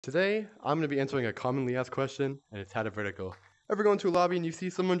Today, I'm going to be answering a commonly asked question, and it's how to vertical. Ever go into a lobby and you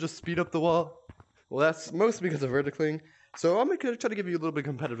see someone just speed up the wall? Well, that's mostly because of verticaling, so I'm going to try to give you a little bit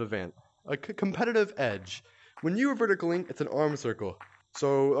of competitive edge. When you are verticaling, it's an arm circle.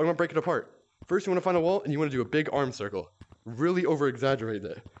 So I'm going to break it apart. First, you want to find a wall, and you want to do a big arm circle. Really over-exaggerate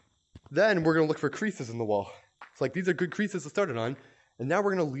it. Then, we're going to look for creases in the wall. It's like these are good creases to start it on, and now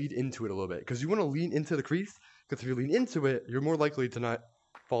we're going to lead into it a little bit, because you want to lean into the crease, because if you lean into it, you're more likely to not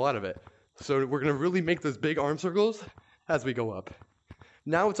fall out of it. So we're going to really make those big arm circles as we go up.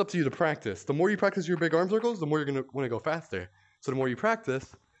 Now it's up to you to practice. The more you practice your big arm circles, the more you're going to want to go faster. So the more you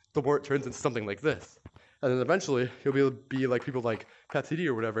practice, the more it turns into something like this. And then eventually, you'll be able to be like people like Pat CD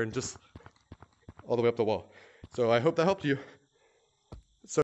or whatever and just all the way up the wall. So I hope that helped you.